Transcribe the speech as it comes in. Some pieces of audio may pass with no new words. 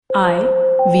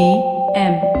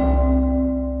IVM.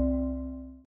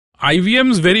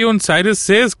 IVM's very own Cyrus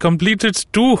says completes its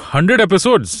 200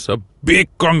 episodes. A big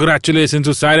congratulations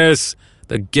to Cyrus,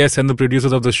 the guests and the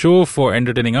producers of the show, for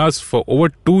entertaining us for over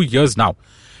 2 years now.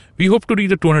 We hope to reach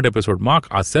the 200 episode mark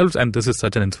ourselves, and this is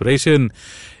such an inspiration.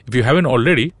 If you haven't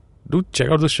already, do check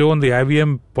out the show on the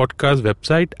IVM podcast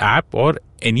website, app, or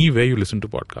anywhere you listen to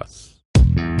podcasts.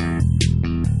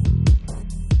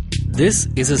 This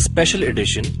is a special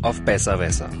edition of Paisa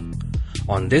Vaisa.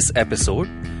 On this episode,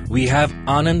 we have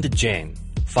Anand Jain,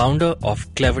 founder of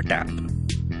CleverTap.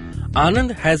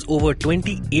 Anand has over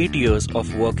 28 years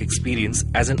of work experience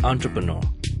as an entrepreneur.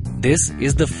 This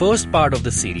is the first part of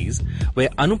the series where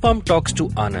Anupam talks to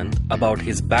Anand about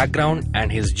his background and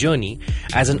his journey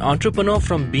as an entrepreneur,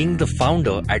 from being the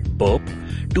founder at Burp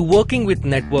to working with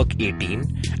Network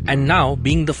 18 and now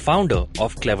being the founder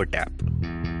of CleverTap.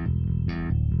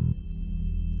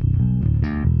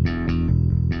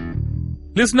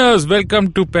 Listeners,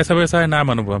 welcome to Paisa Vaisa, and I'm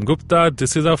Anupam Gupta.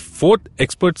 This is our fourth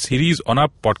expert series on our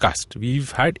podcast.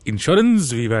 We've had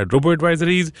insurance, we've had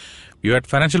robo-advisories, we've had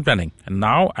financial planning, and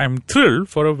now I'm thrilled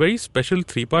for a very special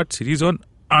three-part series on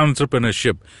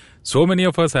entrepreneurship. So many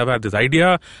of us have had this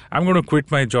idea: I'm going to quit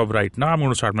my job right now, I'm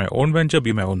going to start my own venture,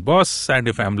 be my own boss, and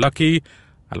if I'm lucky,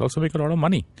 I'll also make a lot of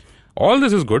money. All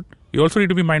this is good. You also need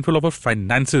to be mindful of our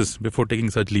finances before taking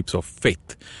such leaps of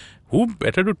faith. Who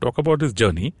better to talk about his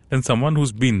journey than someone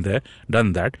who's been there,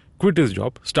 done that, quit his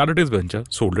job, started his venture,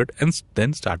 sold it, and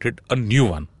then started a new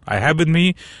one. I have with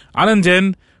me Anand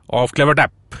Jain of CleverTap,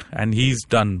 and he's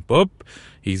done Burp,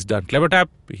 he's done CleverTap,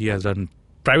 he has done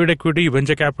private equity,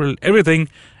 venture capital, everything,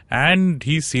 and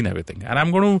he's seen everything. And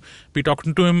I'm going to be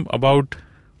talking to him about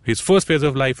his first phase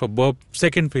of life of Burp,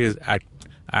 second phase at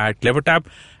CleverTap,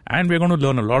 and we're going to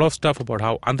learn a lot of stuff about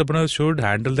how entrepreneurs should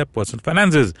handle their personal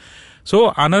finances.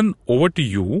 So, Anand, over to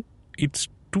you. It's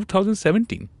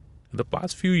 2017. In the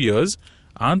past few years,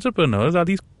 entrepreneurs are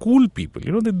these cool people.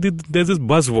 You know, there's this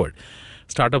buzzword.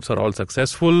 Startups are all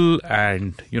successful,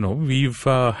 and, you know, we've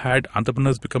had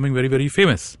entrepreneurs becoming very, very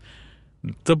famous.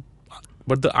 But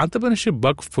the entrepreneurship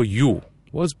bug for you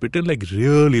was bitten like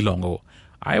really long ago.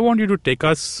 I want you to take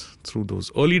us through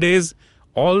those early days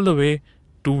all the way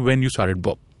to when you started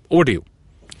Burp. Over to you.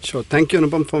 Sure. Thank you,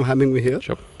 Anupam, for having me here.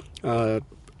 Sure.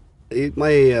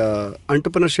 My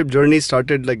entrepreneurship journey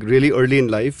started like really early in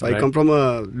life. Right. I come from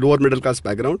a lower middle class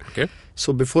background. Okay.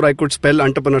 So before I could spell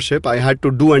entrepreneurship, I had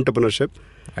to do entrepreneurship,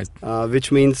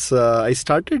 which means I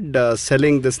started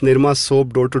selling this Nirma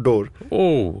soap door to door.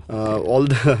 Oh. Okay. All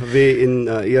the way in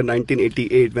year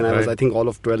 1988 when I was, Right. I think, all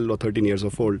of 12 or 13 years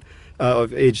of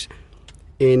age.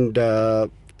 And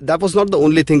that was not the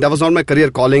only thing. That was not my career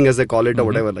calling, as they call it, or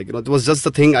whatever. Like, you know, it was just the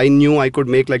thing. I knew I could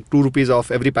make like 2 rupees off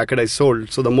every packet I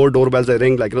sold. So the more doorbells I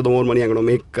ring, like, you know, the more money I'm going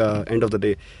to make end of the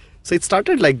day. So it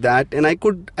started like that, and I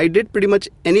did pretty much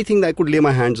anything that I could lay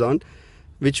my hands on,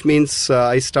 which means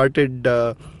I started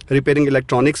repairing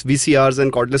electronics, VCRs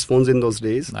and cordless phones in those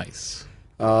days. Nice.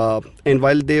 And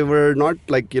while they were not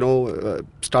like, you know,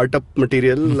 startup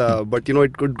material, but, you know,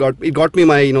 it got me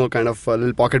my, you know, kind of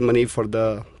little pocket money for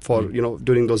you know,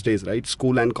 during those days, right?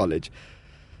 School and college.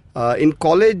 In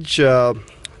college,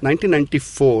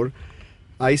 1994,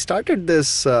 I started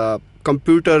this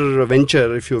computer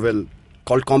venture, if you will,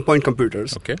 called Compound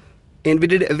Computers. Okay. And we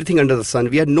did everything under the sun.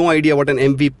 We had no idea what an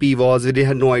MVP was. We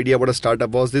had no idea what a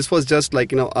startup was. This was just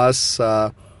like, you know, us,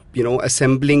 you know,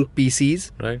 assembling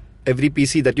PCs. Right. Every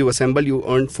PC that you assemble, you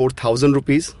earn 4,000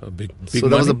 rupees. A big So that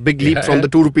money. was a big leap from the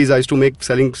 2 rupees I used to make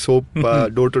selling soap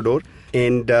door to door.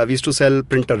 And we used to sell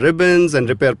printer ribbons and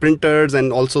repair printers,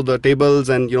 and also the tables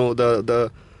and, you know,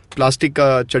 the plastic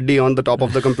chaddi on the top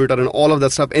of the computer and all of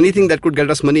that stuff. Anything that could get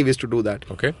us money, we used to do that.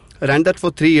 Okay. I ran that for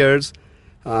 3 years.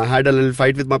 Had a little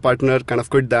fight with my partner, kind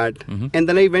of quit that. And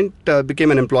then I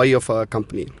became an employee of a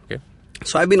company. Okay.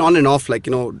 So I've been on and off, like,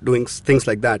 you know, doing things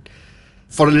like that.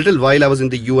 For a little while, I was in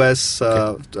the US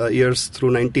years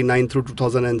through 99 through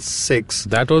 2006.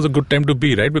 That was a good time to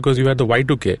be, right? Because you had the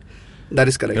Y2K. That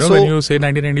is correct. You know, when you say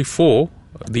 1994,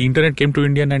 the internet came to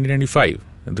India in 1995.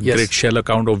 The Yes. great shell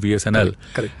account of VSNL.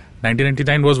 Correct.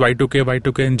 1999 was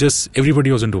Y2K, and just everybody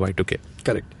was into Y2K.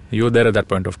 Correct. You were there at that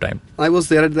point of time. I was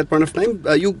there at that point of time.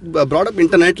 You brought up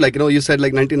internet, like, you know, you said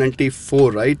like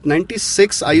 1994, right?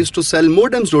 96, I used to sell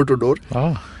modems door to door.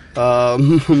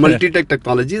 Multi-tech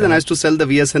technologies, and I used to sell the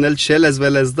VSNL shell as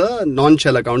well as the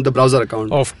non-shell account, the browser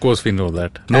account. Of course, we know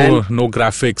that. No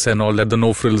graphics and all that, the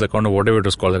no frills account or whatever it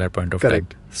was called at that point of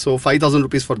Correct. time. So 5,000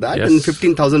 rupees for that, Yes. and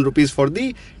 15,000 rupees for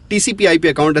the TCP/IP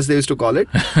account, as they used to call it.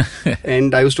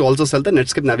 And I used to also sell the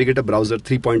Netscape Navigator browser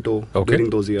 3.0 during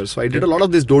those years. So I did a lot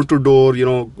of this door-to-door,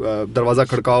 darwaza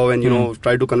khadkao, and,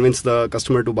 try to convince the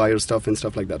customer to buy your stuff and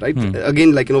stuff like that, right?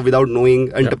 Again, without knowing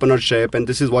entrepreneurship, and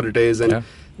this is what it is, and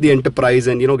the enterprise,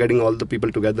 and, getting all the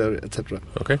people together, etc.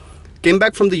 Okay. Came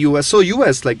back from the US. So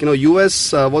US,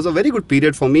 US was a very good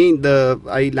period for me.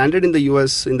 I landed in the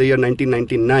US in the year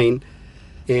 1999,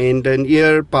 and an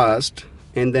year passed,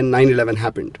 and then 9/11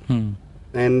 happened.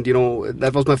 And,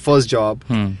 that was my first job.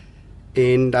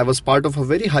 And I was part of a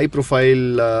very high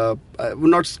profile, I would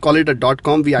not call it a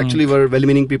 .com. We actually were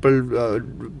well-meaning people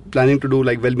planning to do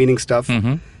well-meaning stuff.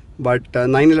 But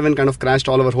 9/11 kind of crashed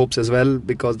all our hopes as well,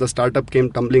 because the startup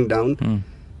came tumbling down.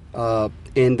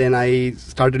 And then I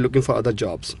started looking for other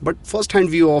jobs. But first-hand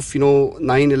view of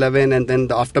 9/11 and then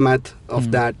the aftermath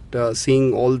of that,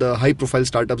 seeing all the high-profile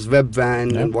startups,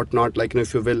 Webvan and whatnot,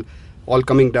 if you will, all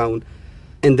coming down.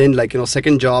 And then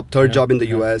second job, third job in the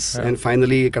US, and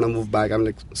finally kind of moved back. I'm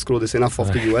like, screw this, enough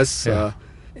of the US.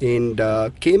 And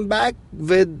came back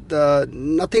with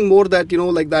nothing more that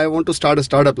that I want to start a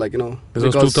startup, This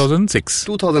was 2006.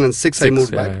 2006 I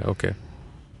moved back. Okay.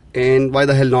 And why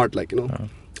the hell not,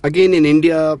 Again, in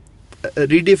India,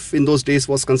 Rediff in those days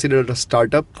was considered a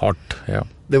startup. Hot, yeah.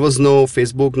 There was no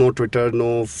Facebook, no Twitter,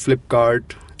 no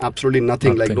Flipkart, absolutely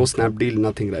nothing. No Snapdeal,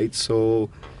 nothing, right?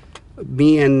 So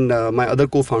me and my other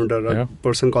co-founder, a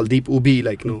person called Deep Ubi,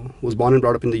 who was born and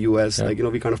brought up in the US,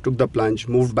 we kind of took the plunge,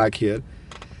 moved back here.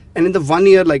 And in the 1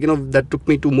 year, that took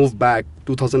me to move back,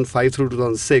 2005 through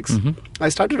 2006, I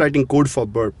started writing code for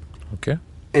Burp. Okay.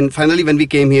 And finally, when we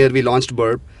came here, we launched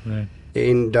Burp. Right.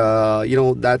 And,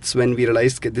 that's when we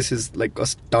realized that this is like a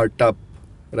startup,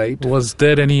 right? Was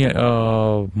there any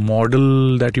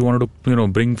model that you wanted to,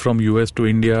 bring from US to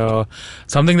India?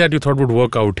 Something that you thought would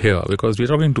work out here? Because we're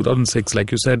talking 2006,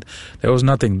 like you said, there was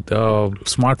nothing.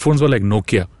 Smartphones were like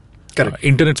Nokia. Correct.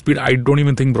 Internet speed, I don't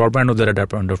even think broadband was there at that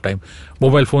point of time.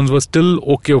 Mobile phones were still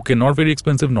okay, not very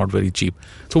expensive, not very cheap.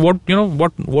 So what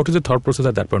is the thought process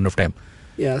at that point of time?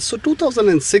 Yeah, so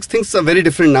 2006, things are very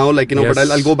different now, but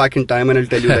I'll go back in time and I'll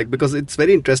tell you, because it's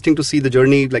very interesting to see the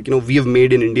journey, we have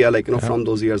made in India, from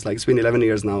those years, it's been 11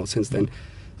 years now since then.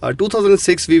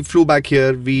 2006, we flew back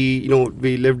here, we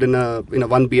lived in a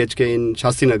 1 BHK in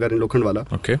Shastri Nagar in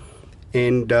Lokhandwala. Okay.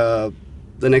 And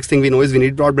the next thing we know is we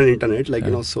need broadband internet,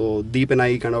 so Deep and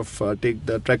I kind of take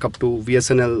the trek up to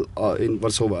VSNL in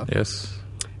Warsaw. Yes.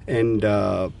 And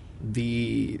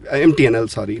the MTNL,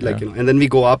 sorry, and then we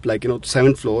go up,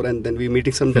 7th floor, and then we're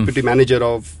meeting some deputy manager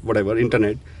of whatever,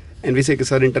 internet, and we say,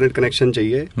 sir, internet connection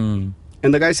chahiye.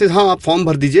 And the guy says, हाँ, आप form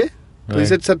भर दीजिए. So he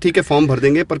said, sir, ठीक है, form भर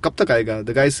देंगे, पर कब तक आएगा?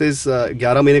 The guy says,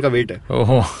 11 महीने का wait है.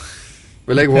 Oh.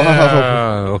 We're like,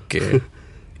 wow. Okay.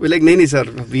 We're like, nahi, sir,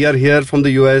 we are here from the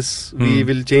US, we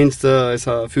will change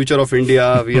the future of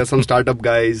India, we are some startup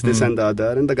guys, this and the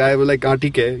other. And the guy was like, हाँ,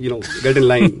 ठीक है, get in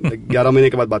line, 11 महीने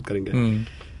के बाद बात करेंगे.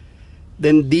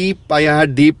 Then I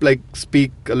had Deep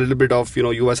speak a little bit of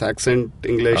US accent,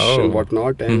 English and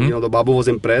whatnot, and the Babu was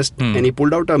impressed, and he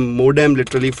pulled out a modem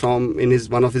literally from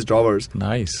one of his drawers.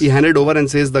 Nice. He handed over and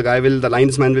says the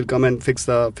linesman will come and fix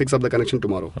up the connection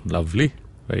tomorrow. Lovely,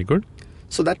 very good.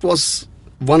 So that was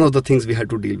one of the things we had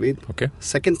to deal with. Okay.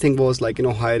 Second thing was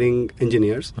hiring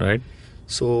engineers. Right.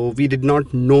 So we did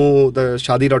not know the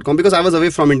Shadi.com because I was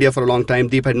away from India for a long time.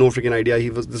 Deep had no freaking idea.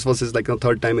 This was his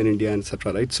third time in India, and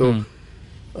etc. Right. So.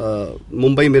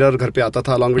 Mumbai Mirror घर पे आता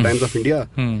था along with Times of India.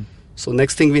 So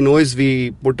next thing we know is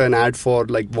we put an ad for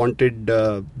wanted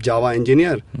Java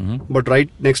engineer, but right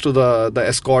next to the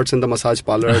escorts and the massage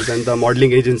parlors and the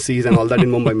modeling agencies and all that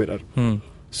in Mumbai Mirror.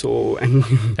 So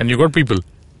and you got people.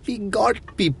 We got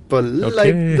people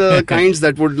like the kinds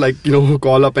that would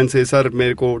call up and say, sir,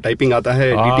 मेरे को typing आता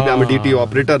है, I'm a DTO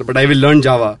operator, but I will learn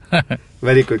Java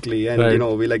very quickly. And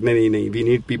we like nahi, we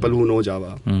need people who know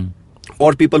Java.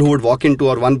 Or people who would walk into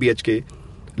our 1 BHK,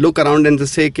 look around and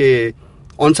just say, ke,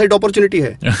 on-site opportunity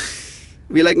hai.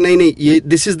 We're like, nahi,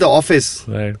 this is the office.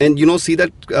 Right. And see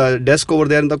that desk over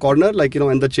there in the corner,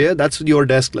 and the chair, that's your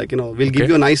desk. We'll give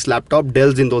you a nice laptop,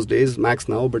 Dell's in those days, Macs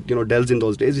now, but Dell's in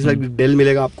those days. It's like, Dell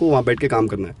milega aapko, wahan baith ke kaam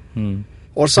karna hai.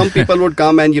 Or some people would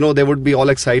come and, they would be all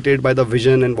excited by the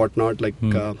vision and whatnot.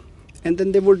 And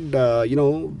then they would,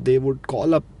 they would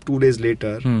call up 2 days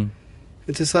later.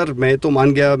 It's sir, मैं तो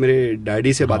मान गया मेरे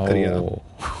daddy से बात करिए आप.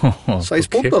 So I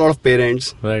spoke to a lot of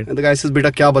parents. Right. And the guy says, बेटा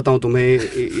क्या बताऊं तुम्हें,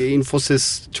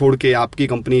 Infosys छोड़ के आपकी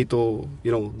company तो,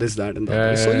 this, that and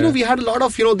that. So, we had a lot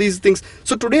of, these things.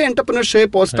 So today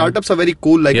entrepreneurship or startups are very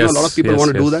cool. Like, a lot of people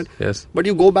want to do that. Yes. But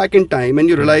you go back in time and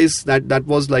you realize that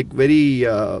was like very,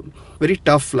 very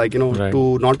tough, like,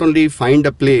 to not only find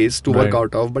a place to work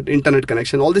out of, but internet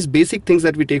connection, all these basic things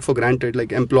that we take for granted,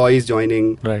 like employees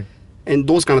joining. Right. And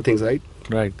those kind of things, right?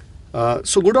 Right.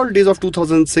 So good old days of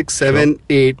 2006, 7,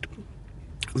 8,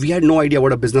 we had no idea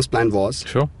what a business plan was.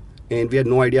 Sure. And we had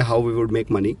no idea how we would make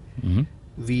money. Mm-hmm.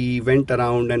 We went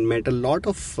around and met a lot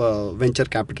of venture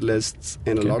capitalists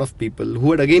and a lot of people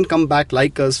who had again come back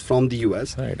like us from the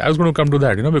US. Right. I was going to come to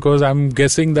that, because I'm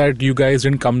guessing that you guys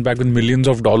didn't come back with millions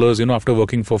of dollars, after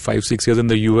working for 5-6 years in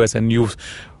the US, and you,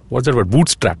 what's that word,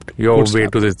 bootstrapped your way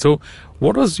to this. So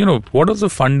what was the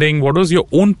funding? What was your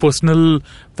own personal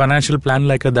financial plan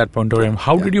like at that point of time?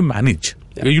 How did you manage?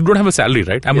 Yeah. You don't have a salary,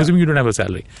 right? I'm assuming you don't have a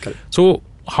salary. Correct. So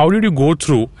how did you go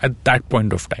through at that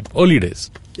point of time, early days?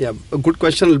 Yeah, a good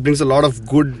question. It brings a lot of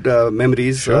good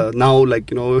memories. Sure. Now,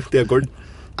 they're good.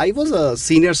 I was a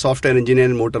senior software engineer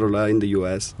in Motorola in the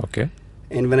US. Okay.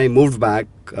 And when I moved back,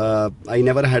 I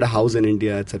never had a house in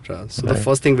India, etc. So the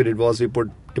first thing we did was we put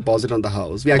deposit on the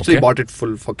house. We actually bought it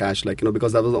full for cash,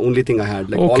 because that was the only thing I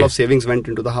had. All of savings went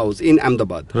into the house in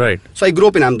Ahmedabad. Right. So I grew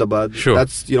up in Ahmedabad. Sure.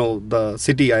 That's, the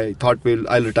city I thought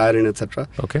I'll retire in, etc.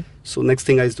 Okay. So next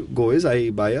thing I go is I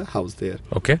buy a house there.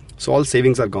 Okay. So all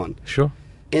savings are gone. Sure.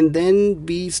 And then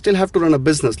we still have to run a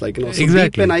business, so exactly.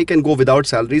 Deep and I can go without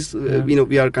salaries.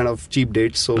 We are kind of cheap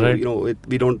dates, so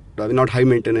we're not high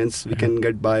maintenance. We can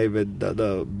get by with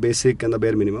the basic and the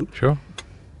bare minimum. Sure.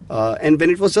 And when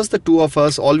it was just the two of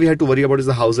us, all we had to worry about is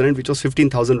the house rent, which was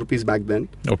 15,000 rupees back then.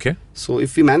 Okay. So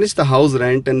if we managed the house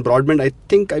rent and broadband,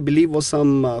 I believe was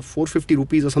some 450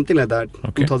 rupees or something like that.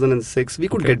 Okay. 2006, we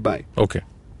could get by. Okay.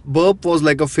 Burp was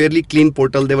like a fairly clean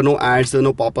portal. There were no ads, there were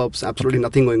no pop-ups, absolutely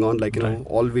nothing going on.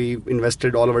 All we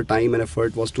invested, all our time and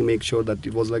effort was to make sure that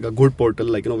it was like a good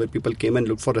portal, where people came and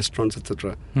looked for restaurants,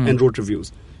 etc. and wrote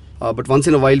reviews. But once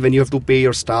in a while, when you have to pay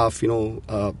your staff,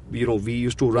 we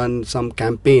used to run some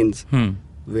campaigns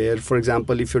where, for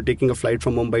example, if you're taking a flight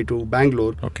from Mumbai to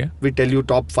Bangalore, we tell you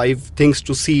top 5 things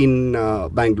to see in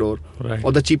Bangalore,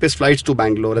 or the cheapest flights to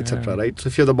Bangalore, etc. Right? So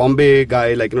if you're the Bombay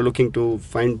guy, looking to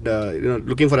find,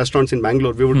 looking for restaurants in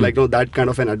Bangalore, we would that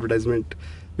kind of an advertisement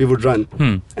we would run,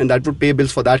 and that would pay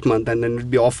bills for that month, and then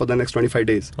it'd be off for the next 25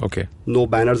 days. Okay. No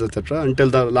banners, etc. until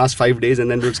the last 5 days,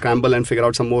 and then we'd scramble and figure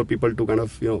out some more people to kind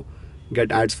of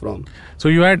get ads from. So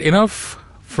you had enough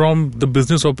from the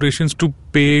business operations to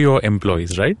pay your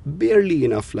employees, right? Barely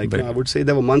enough. I would say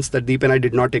there were months that Deep and I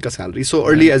did not take a salary. So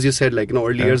early, as you said,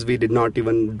 early years, we did not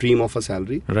even dream of a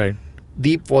salary. Right.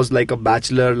 Deep was like a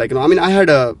bachelor. I had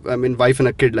a wife and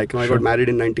a kid. I got married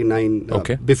in 99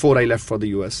 before I left for the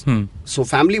US. So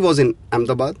family was in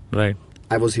Ahmedabad. Right.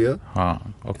 I was here.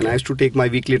 Okay. And I used to take my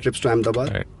weekly trips to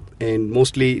Ahmedabad. Right. And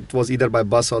mostly it was either by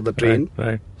bus or the train.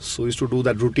 Right. So I used to do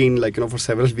that routine for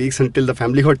several weeks until the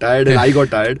family got tired and I got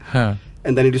tired.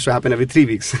 And then it used to happen every 3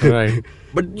 weeks. Right.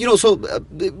 But so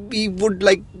we would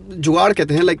जुगाड़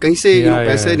कहते हैं, कहीं से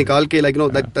पैसे निकाल के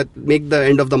that make the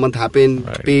end of the month happen,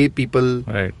 pay people,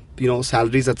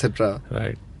 salaries, etc.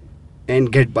 Right.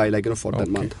 And get by for that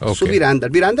month. Okay. So we ran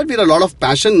that with a lot of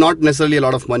passion, not necessarily a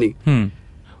lot of money.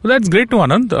 Well, that's great to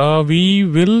Anand. We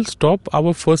will stop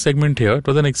our first segment here. It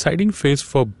was an exciting phase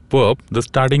for Burp, the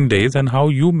starting days, and how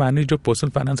you managed your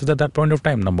personal finances at that point of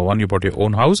time. Number one, you bought your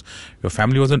own house. Your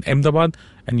family was in Ahmedabad,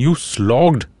 and you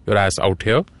slogged your ass out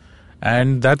here.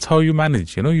 And that's how you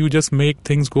manage. You just make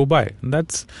things go by. And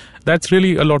that's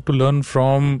really a lot to learn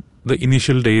from the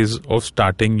initial days of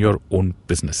starting your own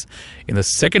business. In the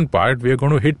second part, we are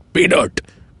going to hit pay dirt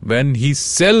when he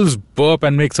sells Burp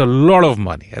and makes a lot of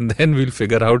money. And then we'll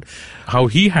figure out how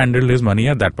he handled his money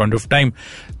at that point of time.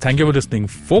 Thank you for listening,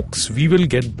 folks. We will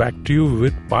get back to you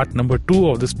with part number 2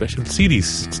 of this special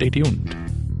series. Stay tuned.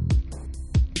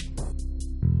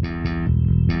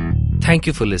 Thank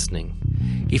you for listening.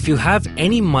 If you have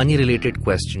any money-related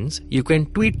questions, you can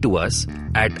tweet to us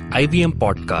at IBM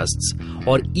Podcasts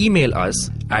or email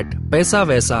us at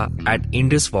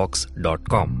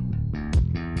paisavaisa@indusvox.com.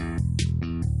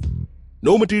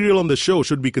 No material on the show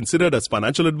should be considered as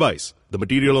financial advice. The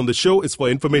material on the show is for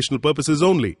informational purposes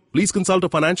only. Please consult a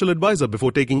financial advisor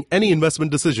before taking any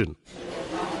investment decision.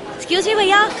 Excuse me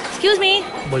भैया, excuse मी।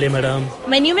 बोलिए madam.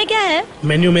 Menu में क्या है?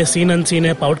 Menu में seen unseen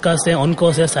है, podcast है, on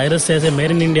course है, Cyrus है,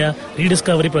 made in India,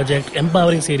 rediscovery project,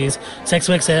 empowering series, sex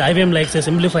wax है, IVM लाइक्स है,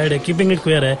 सिंप्लीफाइड है, कीपिंग इट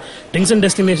क्वियर है, ड्रिंक्स एंड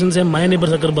डेस्टिनेशंस है, माय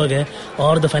नेबर जकरबर्ग है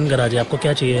और द फैन गराज है। आपको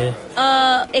क्या चाहिए?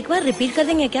 एक बार रिपीट कर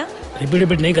देंगे क्या?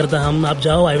 रिपीट नहीं करता हम। आप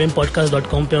जाओ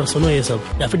ivmpodcast.com पे और सुनो ये सब,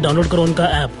 या फिर डाउनलोड करो उनका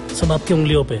ऐप, सब आपकी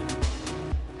उंगलियों पे।